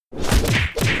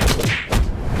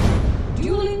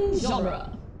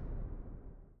genre.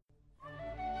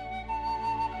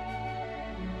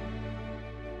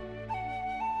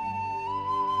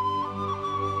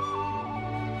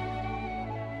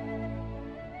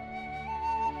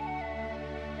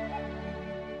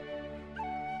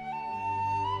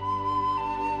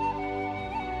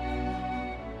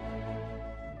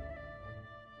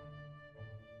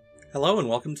 Hello and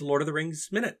welcome to Lord of the Rings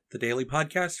Minute, the daily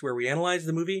podcast where we analyze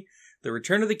the movie The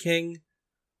Return of the King,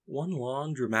 one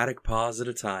long dramatic pause at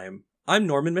a time. I'm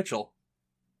Norman Mitchell.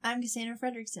 I'm Cassandra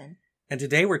Fredrickson. And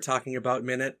today we're talking about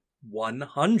minute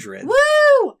 100.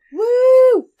 Woo!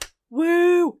 Woo!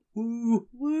 Woo! Woo!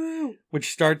 Woo!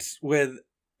 Which starts with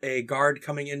a guard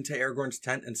coming into Aragorn's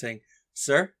tent and saying,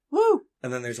 "Sir?" Woo!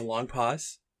 And then there's a long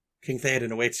pause. King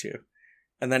Theoden awaits you.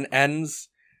 And then ends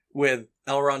with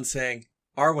Elrond saying,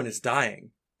 "Arwen is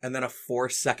dying," and then a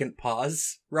 4-second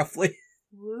pause, roughly.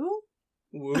 Woo?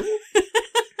 Woo?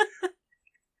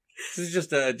 This is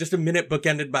just a minute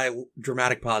bookended by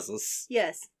dramatic pauses.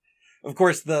 Yes. Of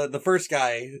course, the first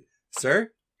guy,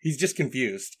 "Sir?" He's just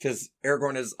confused, because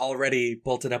Aragorn is already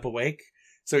bolted up awake.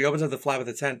 So he opens up the flap of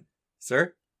the tent.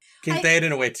 "Sir?" King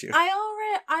Theoden awaits you. I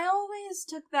always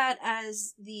took that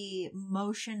as the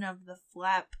motion of the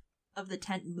flap of the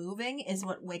tent moving is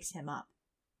what wakes him up.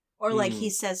 Or like he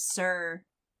says "sir,"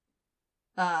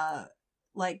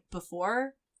 like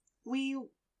before we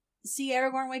see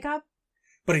Aragorn wake up.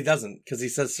 But he doesn't, because he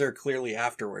says "sir" clearly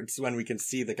afterwards when we can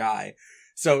see the guy.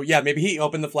 So yeah, maybe he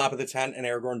opened the flap of the tent and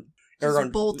Aragorn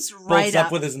bolts right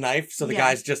up with his knife. So the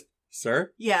guy's just,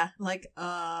 "Sir?" Yeah, like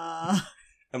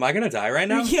Am I gonna die right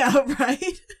now? Yeah,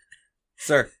 right.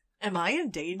 "Sir." Am I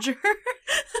in danger?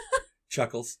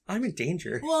 Chuckles. "I'm in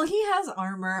danger." Well, he has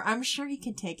armor. I'm sure he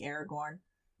can take Aragorn.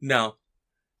 No.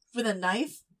 With a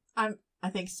knife? I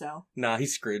think so. Nah,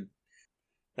 he's screwed.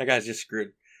 That guy's just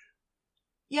screwed.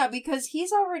 Yeah, because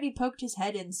he's already poked his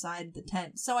head inside the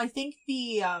tent. So I think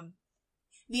the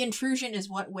intrusion is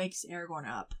what wakes Aragorn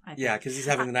up. Yeah, because he's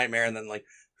having the nightmare and then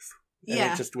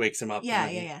it just wakes him up.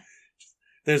 Yeah.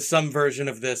 There's some version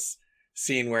of this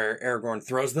scene where Aragorn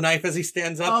throws the knife as he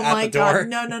stands up oh at my the door.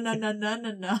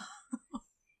 God. No.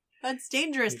 That's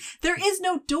dangerous. There is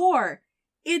no door.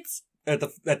 It's At the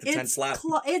tent flap.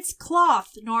 It's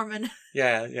cloth, Norman.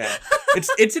 Yeah.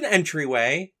 It's an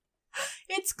entryway.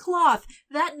 It's cloth.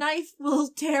 That knife will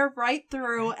tear right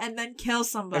through and then kill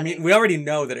somebody. I mean, we already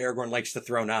know that Aragorn likes to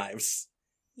throw knives.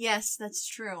 Yes, that's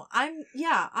true. I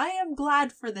am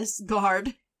glad for this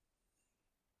guard.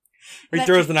 He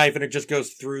throws the knife and it just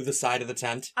goes through the side of the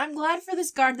tent. I'm glad for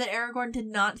this guard that Aragorn did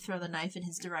not throw the knife in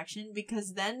his direction,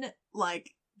 because then,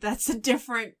 that's a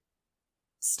different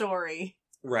story.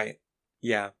 Right.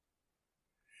 Yeah.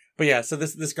 But yeah, so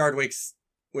this guard wakes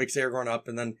Aragorn up,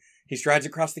 and then he strides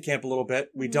across the camp a little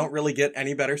bit. We don't really get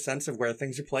any better sense of where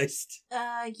things are placed.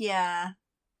 Yeah.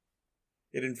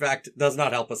 It, in fact, does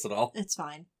not help us at all. It's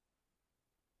fine.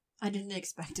 I didn't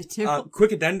expect it to.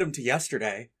 Quick addendum to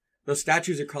yesterday. Those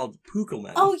statues are called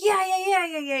Pukelmen. Oh,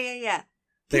 yeah.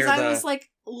 Because I was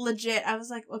legit, I was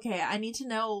like, okay, I need to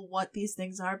know what these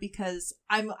things are, because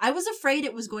I was afraid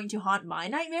it was going to haunt my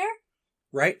nightmare.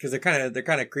 Right? Because they're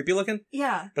kind of creepy looking.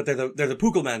 Yeah. But they're the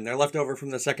Pukelmen. They're left over from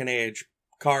the Second Age,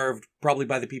 carved probably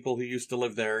by the people who used to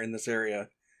live there in this area,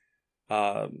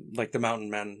 like the mountain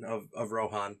men of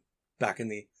Rohan back in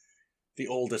the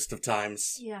oldest of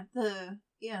times. Yeah.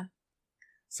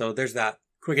 So there's that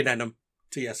quick addendum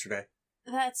to yesterday.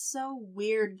 That's so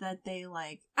weird that they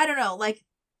I don't know,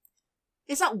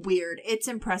 it's not weird. It's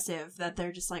impressive that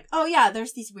they're just oh yeah,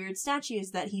 there's these weird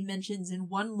statues that he mentions in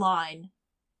one line.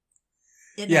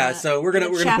 So we're gonna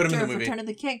put him in the movie. Return of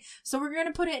the King. So we're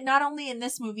gonna put it not only in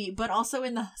this movie, but also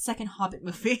in the second Hobbit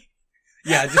movie.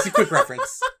 Yeah, just a quick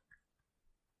reference.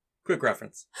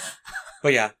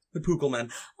 But yeah, the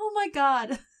Pukelmen. Oh my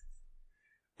God.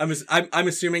 I'm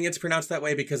assuming it's pronounced that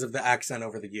way because of the accent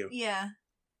over the U. Yeah.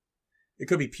 It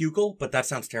could be Pukel, but that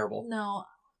sounds terrible. No.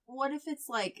 What if it's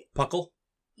Puckle?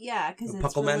 Yeah, because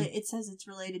it says it's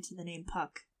related to the name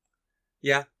Puck.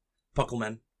 Yeah.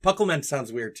 Puckelmen. Puckelmen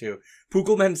sounds weird too.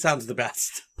 Pukelmen sounds the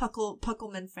best.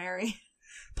 Puckelman Fairy.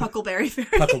 Puckleberry Fairy.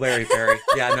 Puckleberry Fairy.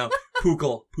 Yeah, no.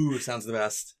 Pukel. Poo sounds the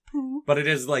best. Poo. But it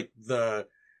is the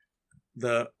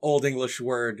Old English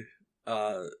word,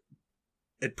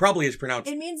 it probably is pronounced...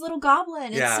 It means little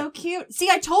goblin. Yeah. It's so cute. See,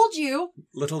 I told you.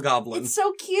 Little goblin. It's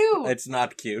so cute. It's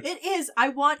not cute. It is.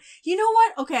 You know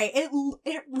what? Okay, it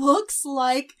looks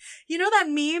like... You know that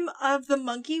meme of the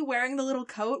monkey wearing the little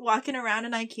coat walking around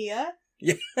in IKEA?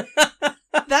 Yeah.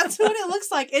 That's what it looks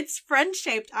like. It's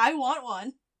friend-shaped. I want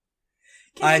one.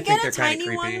 Can we get a tiny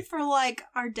one for,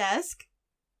 our desk?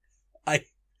 I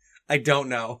don't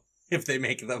know. if they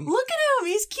make them. Look at him,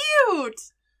 he's cute.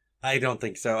 I don't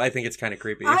think so. I think it's kind of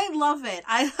creepy. I love it.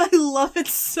 I love it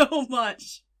so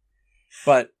much.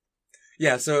 But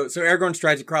yeah, so Aragorn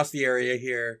strides across the area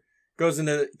here, goes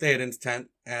into Theoden's tent,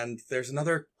 and there's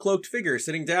another cloaked figure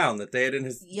sitting down that Theoden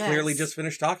has clearly just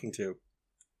finished talking to.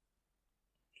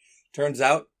 Turns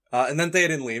out, and then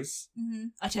Theoden leaves. Mm-hmm.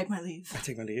 I take my leave.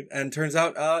 And turns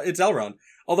out it's Elrond.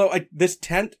 Although this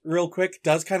tent, real quick,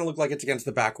 does kind of look like it's against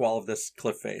the back wall of this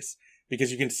cliff face,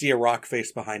 because you can see a rock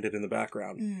face behind it in the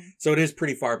background. Mm. So it is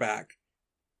pretty far back.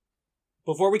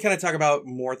 Before we kind of talk about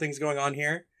more things going on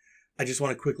here, I just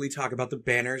want to quickly talk about the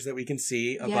banners that we can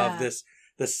see above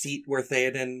the seat where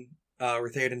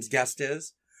Theoden's guest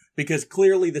is, because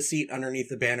clearly the seat underneath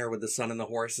the banner with the sun and the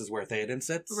horse is where Theoden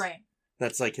sits. Right.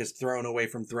 That's like his throne away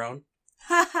from throne.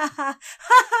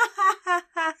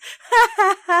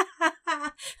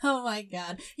 Oh my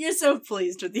god. You're so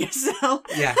pleased with yourself.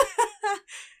 Yeah.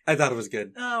 I thought it was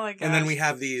good. Oh my god. And then we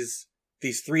have these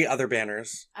 3 other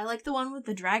banners. I like the one with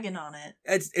the dragon on it.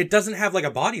 It doesn't have like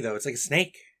a body though. It's like a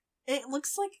snake. It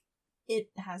looks like it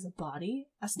has a body.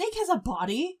 A snake has a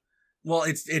body? Well,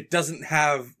 it doesn't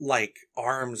have like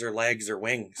arms or legs or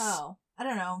wings. Oh, I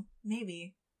don't know.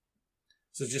 Maybe.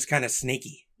 So it's just kind of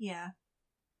snaky. Yeah.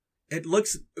 It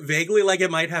looks vaguely like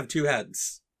it might have 2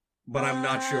 heads, but I'm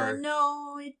not sure.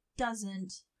 No, it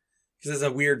doesn't. Because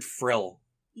there's a weird frill.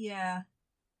 Yeah.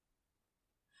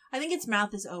 I think its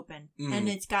mouth is open, and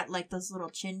it's got like those little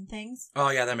chin things. Oh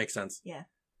yeah, that makes sense. Yeah.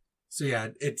 So yeah,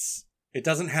 it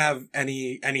doesn't have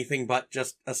anything but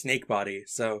just a snake body,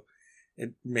 so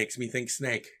it makes me think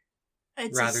snake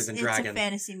rather than dragon. It's a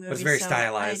fantasy movie, but it's very so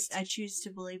stylized. I choose to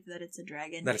believe that it's a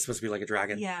dragon. That it's supposed to be like a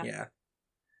dragon. Yeah. Yeah.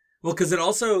 Well, because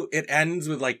it ends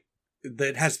with like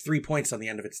it has 3 points on the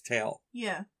end of its tail.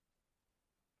 Yeah.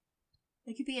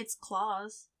 It could be its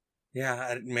claws.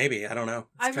 Yeah, maybe. I don't know.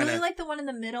 I really like the one in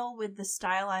the middle with the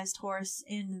stylized horse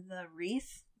in the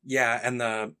wreath. Yeah, and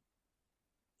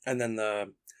then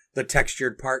the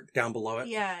textured part down below it.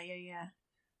 Yeah.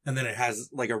 And then it has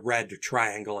like a red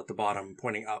triangle at the bottom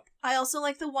pointing up. I also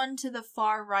like the one to the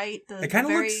far right, the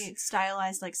very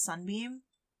stylized like sunbeam.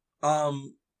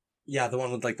 Yeah, the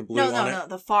one with like the blue on it. No,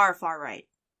 the far right.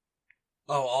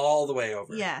 Oh, all the way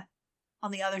over. Yeah.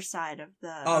 On the other side of the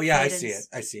I see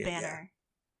it. Banner. Yeah.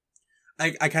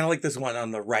 I kind of like this one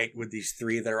on the right with these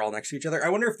 3 that are all next to each other. I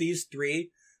wonder if these 3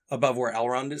 above where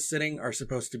Elrond is sitting are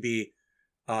supposed to be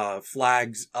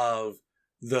flags of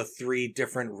the 3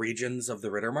 different regions of the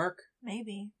Rittermark.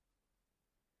 Maybe.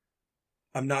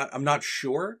 I'm not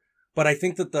sure, but I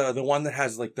think that the one that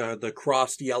has like the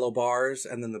crossed yellow bars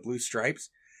and then the blue stripes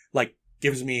like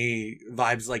gives me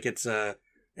vibes like it's an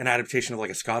adaptation of like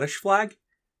a Scottish flag.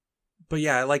 But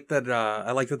yeah, I like that.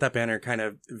 That banner kind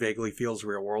of vaguely feels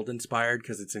real world inspired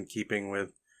because it's in keeping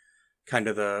with kind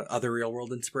of the other real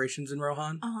world inspirations in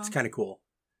Rohan. Uh-huh. It's kind of cool.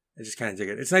 I just kind of dig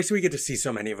it. It's nice that we get to see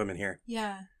so many of them in here.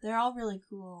 Yeah, they're all really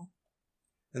cool.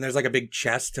 And there's like a big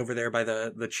chest over there by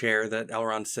the chair that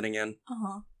Elrond's sitting in.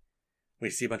 Uh-huh. We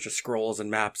see a bunch of scrolls and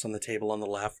maps on the table on the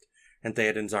left, and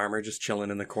Theoden's armor just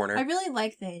chilling in the corner. I really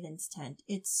like Theoden's tent.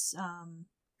 It's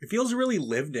It feels really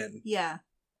lived in. Yeah.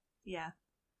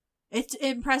 It's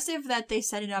impressive that they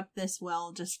set it up this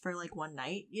well just for like one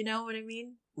night, you know what I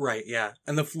mean? Right, yeah.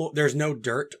 And the floor, there's no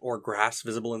dirt or grass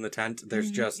visible in the tent.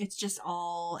 There's just... It's just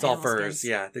all It's all furs, skins.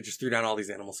 Yeah. They just threw down all these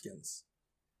animal skins.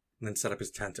 And then set up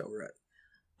his tent over it.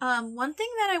 One thing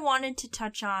that I wanted to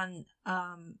touch on,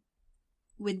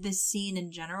 with this scene in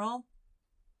general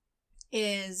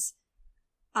is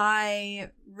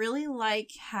I really like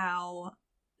how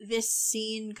this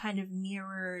scene kind of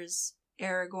mirrors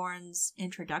Aragorn's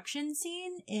introduction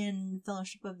scene in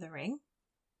Fellowship of the Ring.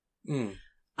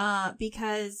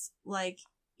 Because, like,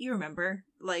 you remember,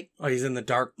 like... Oh, he's in the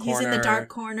dark corner. He's in the dark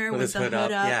corner with the hood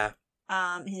up. Yeah.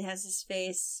 He has his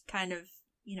face kind of,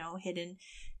 hidden.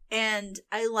 And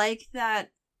I like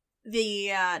that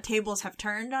the tables have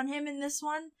turned on him in this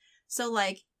one. So,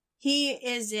 like, he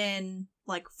is in,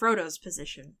 like, Frodo's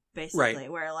position, basically.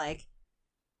 Right. Where, like...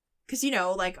 Because,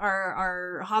 like,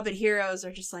 our Hobbit heroes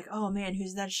are just like, oh, man,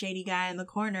 who's that shady guy in the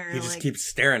corner? He just keeps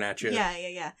staring at you.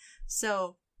 Yeah.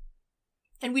 So,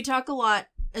 and we talk a lot,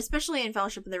 especially in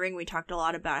Fellowship of the Ring, we talked a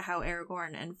lot about how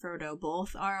Aragorn and Frodo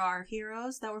both are our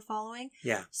heroes that we're following.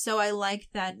 Yeah. So I like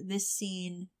that this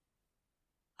scene,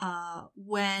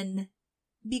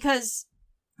 because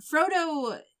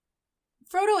Frodo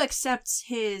accepts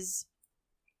his,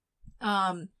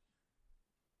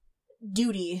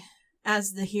 duty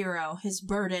as the hero, his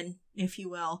burden, if you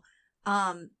will,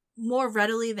 more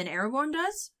readily than Aragorn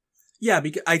does. Yeah,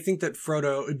 I think that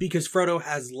Frodo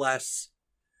has less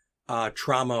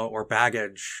trauma or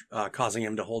baggage causing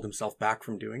him to hold himself back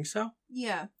from doing so.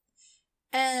 Yeah.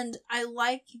 And I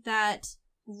like that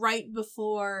right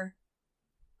before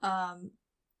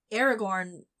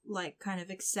Aragorn, like, kind of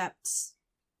accepts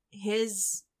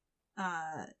his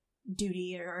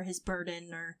duty or his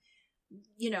burden or,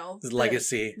 you know, His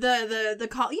legacy. The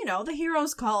call, you know, the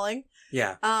hero's calling.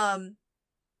 Yeah.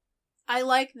 I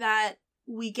like that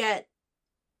we get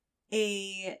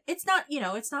it's not, you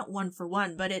know, it's not one for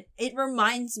one, but it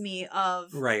reminds me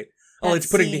of Right. Oh, it's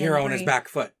putting the scene hero in on his Brave. back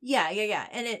foot. Yeah.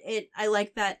 And I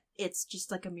like that it's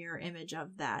just like a mirror image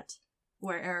of that,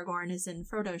 where Aragorn is in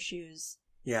Frodo's shoes.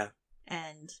 Yeah.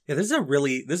 And Yeah, this is a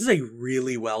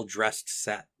really well dressed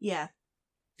set. yeah,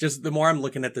 Just the more I'm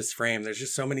looking at this frame, there's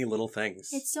just so many little things.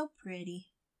 it's so pretty.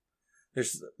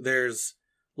 There's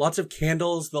lots of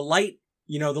candles. The light,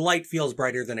 you know, the light feels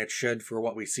brighter than it should for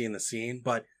what we see in the scene,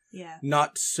 but Yeah.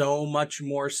 not so much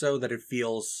more so that it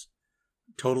feels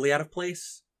totally out of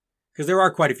place. Because there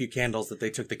are quite a few candles that they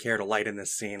took the care to light in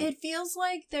this scene. It feels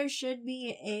like there should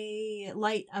be a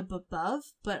light up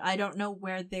above, but I don't know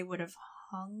where they would have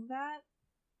hung that.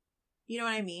 You know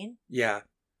what I mean? Yeah.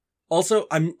 Also,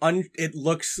 it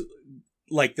looks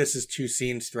like this is two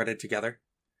scenes threaded together.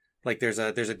 Like there's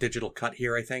a digital cut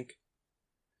here, I think,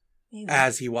 Maybe.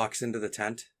 as he walks into the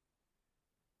tent.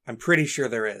 I'm pretty sure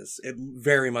there is. It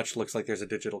very much looks like there's a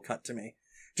digital cut to me.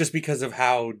 Just because of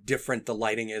how different the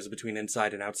lighting is between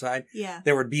inside and outside. Yeah.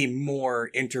 There would be more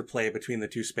interplay between the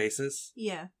two spaces.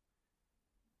 Yeah.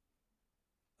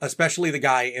 Especially the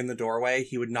guy in the doorway.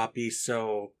 He would not be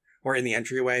so... Or in the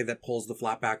entryway that pulls the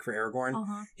flap back for Aragorn.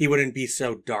 Uh-huh. He wouldn't be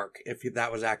so dark if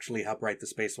that was actually how bright the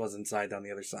space was inside on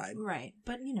the other side. Right.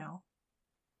 But, you know,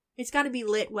 it's got to be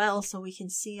lit well so we can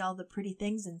see all the pretty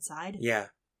things inside. Yeah.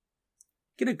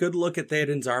 Get a good look at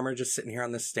Theoden's armor just sitting here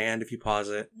on this stand if you pause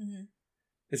it. Mm-hmm.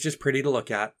 It's just pretty to look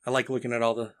at. I like looking at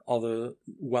all the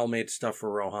well-made stuff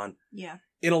for Rohan. Yeah.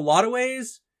 In a lot of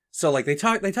ways, so like they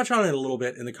touch on it a little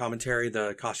bit in the commentary,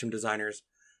 the costume designers,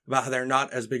 about how they're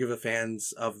not as big of a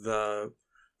fans of the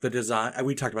design.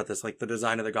 We talked about this, like the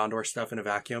design of the Gondor stuff in a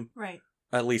vacuum. Right.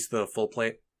 At least the full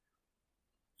plate.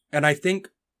 And I think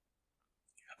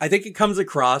it comes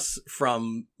across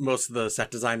from most of the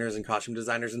set designers and costume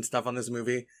designers and stuff on this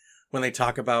movie when they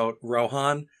talk about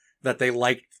Rohan, that they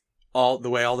liked the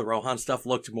way all the Rohan stuff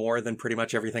looked more than pretty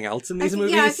much everything else in these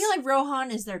movies. Yeah, I feel like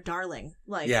Rohan is their darling.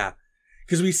 Like, yeah,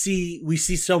 because we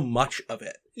see so much of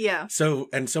it. Yeah. So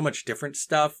much different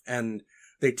stuff, and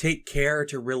they take care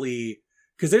to really,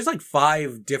 because there's like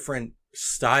 5 different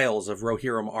styles of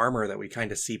Rohirrim armor that we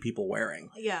kind of see people wearing.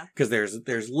 Yeah. Because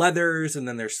there's leathers, and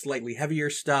then there's slightly heavier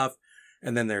stuff,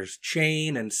 and then there's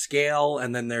chain and scale,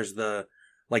 and then there's the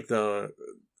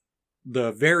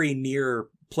very near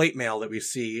plate mail that we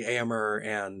see Éomer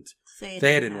and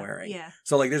Theoden wearing. Yeah.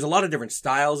 So like there's a lot of different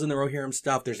styles in the Rohirrim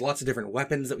stuff. There's lots of different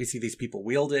weapons that we see these people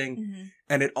wielding, Mm-hmm.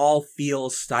 and it all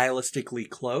feels stylistically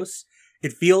close.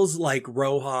 It feels like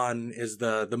Rohan is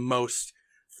the most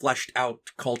fleshed out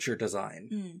culture design.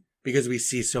 Mm. Because we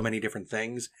see so many different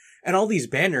things. And all these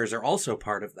banners are also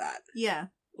part of that. Yeah.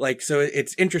 Like, so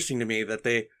it's interesting to me that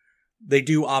they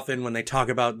do often, when they talk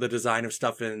about the design of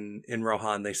stuff in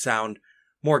Rohan, they sound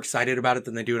more excited about it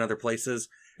than they do in other places.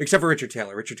 Except for Richard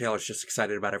Taylor. Richard Taylor's just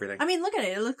excited about everything. I mean, look at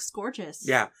it. It looks gorgeous.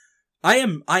 Yeah. I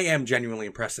am genuinely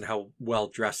impressed at how well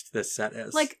dressed this set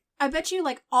is. Like, I bet you,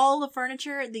 like, all the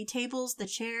furniture, the tables, the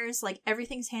chairs, like,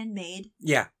 everything's handmade.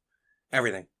 Yeah.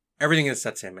 Everything. Everything in the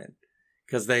set's handmade.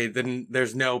 Because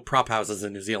there's no prop houses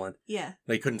in New Zealand. Yeah.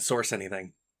 They couldn't source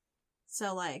anything.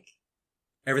 So, like...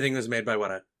 Everything was made by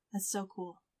Weta. That's so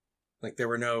cool. Like, there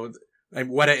were no...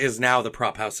 Weta is now the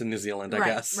prop house in New Zealand, I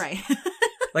guess. Right.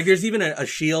 Like, there's even a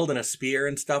shield and a spear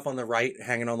and stuff on the right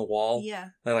hanging on the wall. Yeah.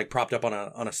 They're, like, propped up on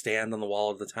a stand on the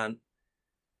wall of the tent.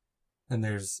 And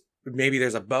there's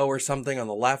a bow or something on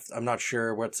the left. I'm not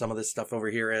sure what some of this stuff over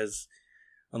here is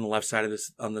on the left side of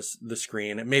the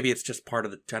screen. And maybe it's just part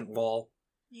of the tent wall.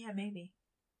 Yeah, maybe.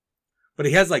 But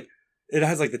it has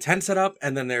the tent set up,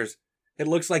 and then it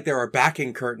looks like there are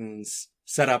backing curtains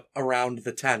set up around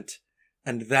the tent,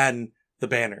 and then the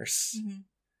banners. Mm-hmm.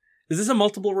 Is this a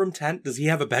multiple room tent? Does he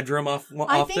have a bedroom off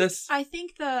this? I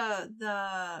think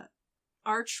the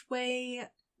archway,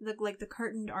 the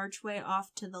curtained archway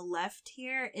off to the left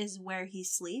here is where he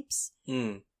sleeps.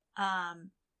 Mm.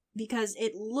 Because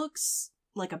it looks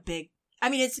like a big... I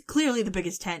mean, it's clearly the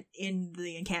biggest tent in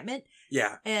the encampment.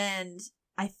 Yeah. And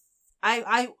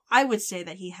I would say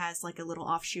that he has like a little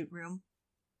offshoot room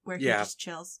where he just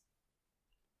chills.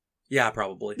 Yeah,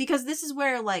 probably. Because this is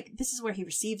where he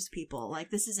receives people. Like,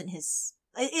 this isn't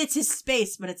it's his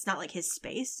space, but it's not like his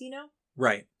space, you know?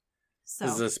 Right. So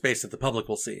This is a space that the public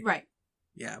will see. right.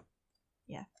 Yeah.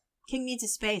 King needs a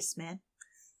space, man.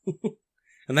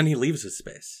 And then he leaves his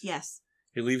space. Yes.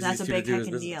 He leaves That's these a two big to do his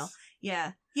heckin' business. deal.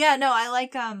 Yeah. Yeah, no, I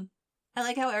like how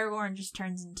Aragorn just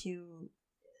turns into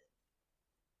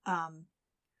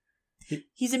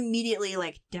he's immediately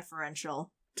like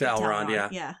deferential To Elrond, yeah.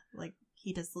 Yeah. Like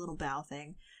he does the little bow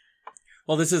thing.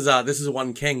 Well, this is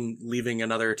one king leaving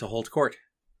another to hold court.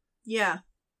 Yeah.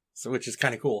 So which is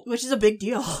kind of cool. Which is a big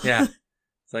deal. Yeah.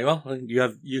 It's like, well, you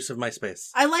have use of my space.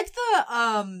 I like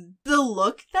the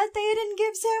look that Theoden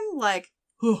gives him, like,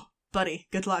 "Whew, buddy,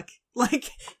 good luck."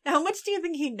 Like, how much do you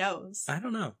think he knows? I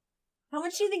don't know. How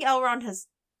much do you think Elrond has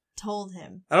told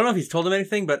him? I don't know if he's told him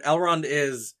anything, but Elrond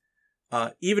is,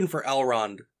 even for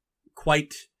Elrond,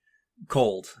 quite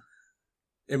cold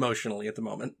emotionally at the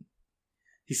moment.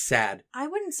 He's sad. I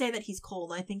wouldn't say that he's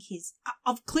cold. I think he's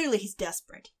clearly he's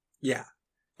desperate. Yeah.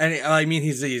 And I mean,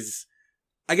 he's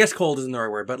I guess cold isn't the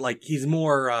right word, but like he's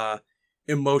more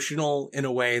emotional in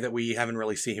a way that we haven't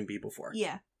really seen him be before.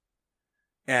 Yeah.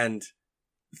 And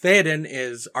Theoden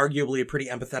is arguably a pretty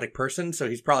empathetic person, so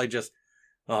he's probably just,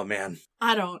 oh man,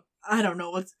 I don't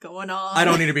know what's going on. I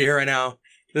don't need to be here right now.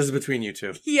 This is between you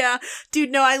two. Yeah. Dude,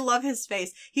 no, I love his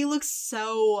face. He looks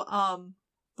so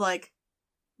like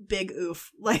big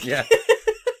oof. Like Yeah.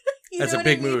 you That's know a what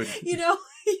big I mean? mood. You know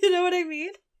what I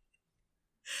mean?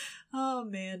 Oh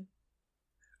man.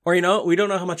 Or, we don't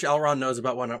know how much Elrond knows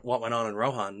about what went on in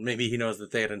Rohan. Maybe he knows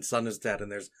that Theoden's son is dead,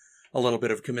 and there's a little bit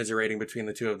of commiserating between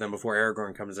the two of them before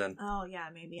Aragorn comes in. Oh yeah,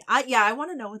 maybe. I want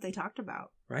to know what they talked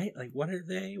about. Right? Like, what are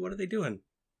they doing?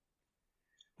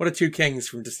 What do two kings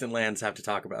from distant lands have to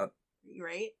talk about?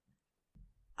 Right?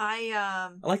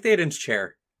 I like Theoden's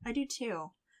chair. I do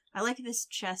too. I like this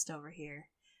chest over here.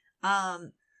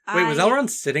 Wait, was Elrond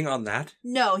sitting on that?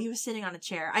 No, he was sitting on a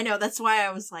chair. I know, that's why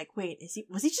I was like, wait,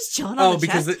 was he just chilling on the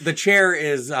chest? Oh, because the chair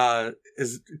is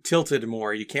tilted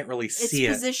more. You can't really see it.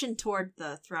 It's positioned toward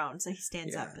the throne, so he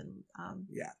stands up and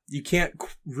Yeah. You can't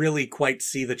really quite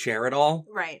see the chair at all.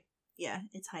 Right. Yeah,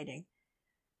 it's hiding.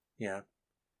 Yeah.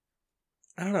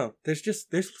 I don't know.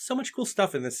 There's so much cool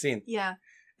stuff in this scene. Yeah.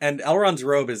 And Elrond's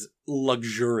robe is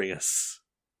luxurious.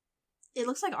 It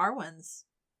looks like Arwen's.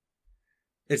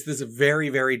 It's this very,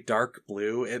 very dark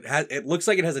blue. It looks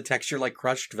like it has a texture like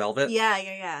crushed velvet.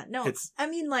 Yeah. No, I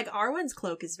mean, like, Arwen's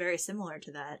cloak is very similar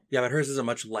to that. Yeah, but hers is a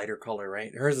much lighter color,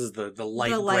 right? Hers is the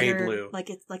light lighter, gray blue. like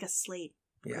it's like a slate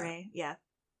gray. Yeah,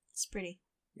 it's pretty.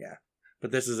 Yeah,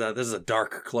 but this is a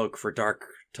dark cloak for dark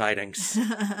tidings.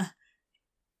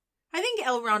 I think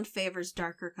Elrond favors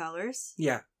darker colors.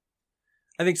 Yeah,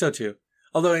 I think so too.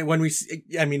 Although when we see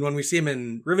him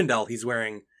in Rivendell, he's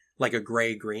wearing like a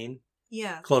gray green.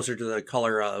 Yeah. Closer to the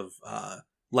color of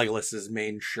Legolas's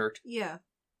main shirt. Yeah.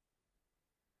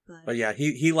 But yeah,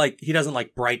 he doesn't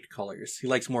like bright colors. He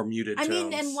likes more muted tones. I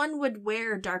mean, and one would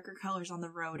wear darker colors on the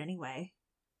road anyway.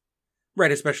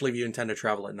 Right, especially if you intend to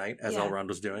travel at night, as Yeah. Elrond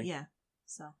was doing. Yeah.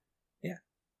 So. Yeah.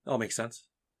 All makes sense.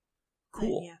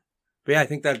 Cool. Yeah. But yeah, I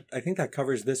think that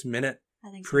covers this minute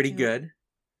I think pretty so too. good.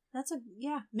 That's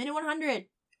minute 100.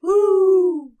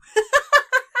 Woo!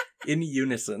 In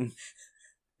unison.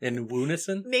 In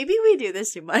woonison? Maybe we do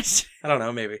this too much. I don't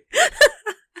know, maybe.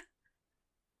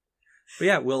 But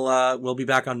yeah, we'll be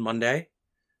back on Monday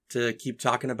to keep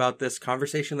talking about this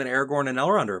conversation that Aragorn and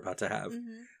Elrond are about to have.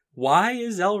 Mm-hmm. Why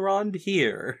is Elrond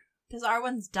here? Because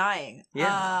Arwen's dying.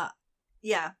 Yeah.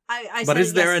 Yeah. I but said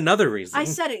is there another reason? I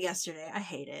said it yesterday. I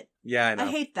hate it. Yeah, I know. I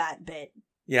hate that bit.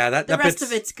 Yeah, that the rest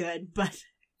bit's, of it's good, but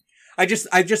I just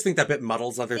think that bit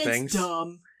muddles other things. It's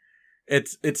dumb.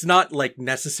 It's not like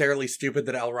necessarily stupid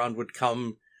that Elrond would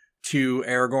come to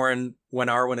Aragorn when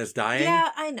Arwen is dying. Yeah,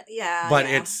 I know. Yeah, but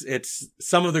yeah. it's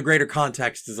some of the greater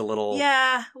context is a little.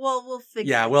 Yeah, well, we'll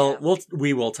figure. Yeah, it well, out.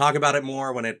 we will talk about it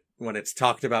more when it's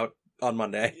talked about on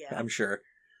Monday. Yeah. I'm sure.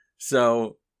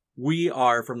 So we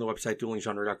are from the website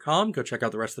duelinggenre.com. Go check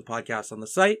out the rest of the podcast on the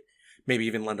site. Maybe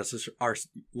even lend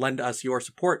us your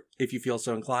support if you feel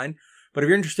so inclined. But if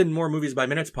you're interested in more Movies by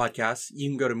Minutes podcasts, you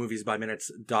can go to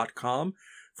moviesbyminutes.com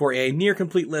for a near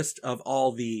complete list of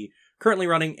all the currently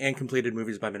running and completed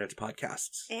Movies by Minutes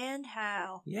podcasts. And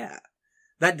how. Yeah.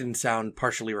 That didn't sound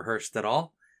partially rehearsed at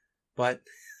all, but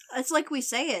It's like we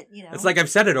say it, it's like I've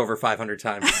said it over 500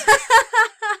 times.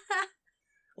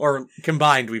 Or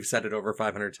combined, we've said it over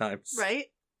 500 times. Right?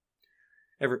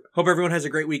 Hope everyone has a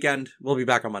great weekend. We'll be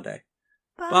back on Monday.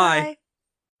 Bye. Bye.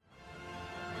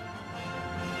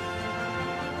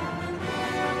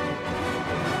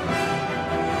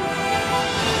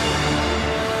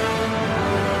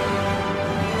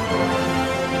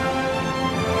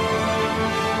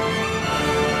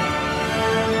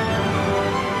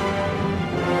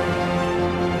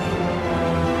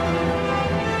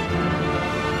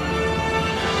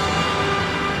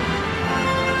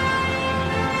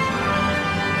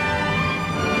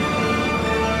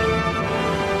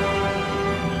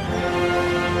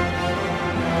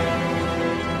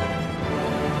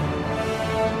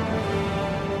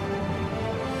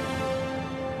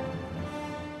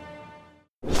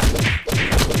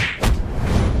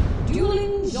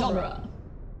 Bruh.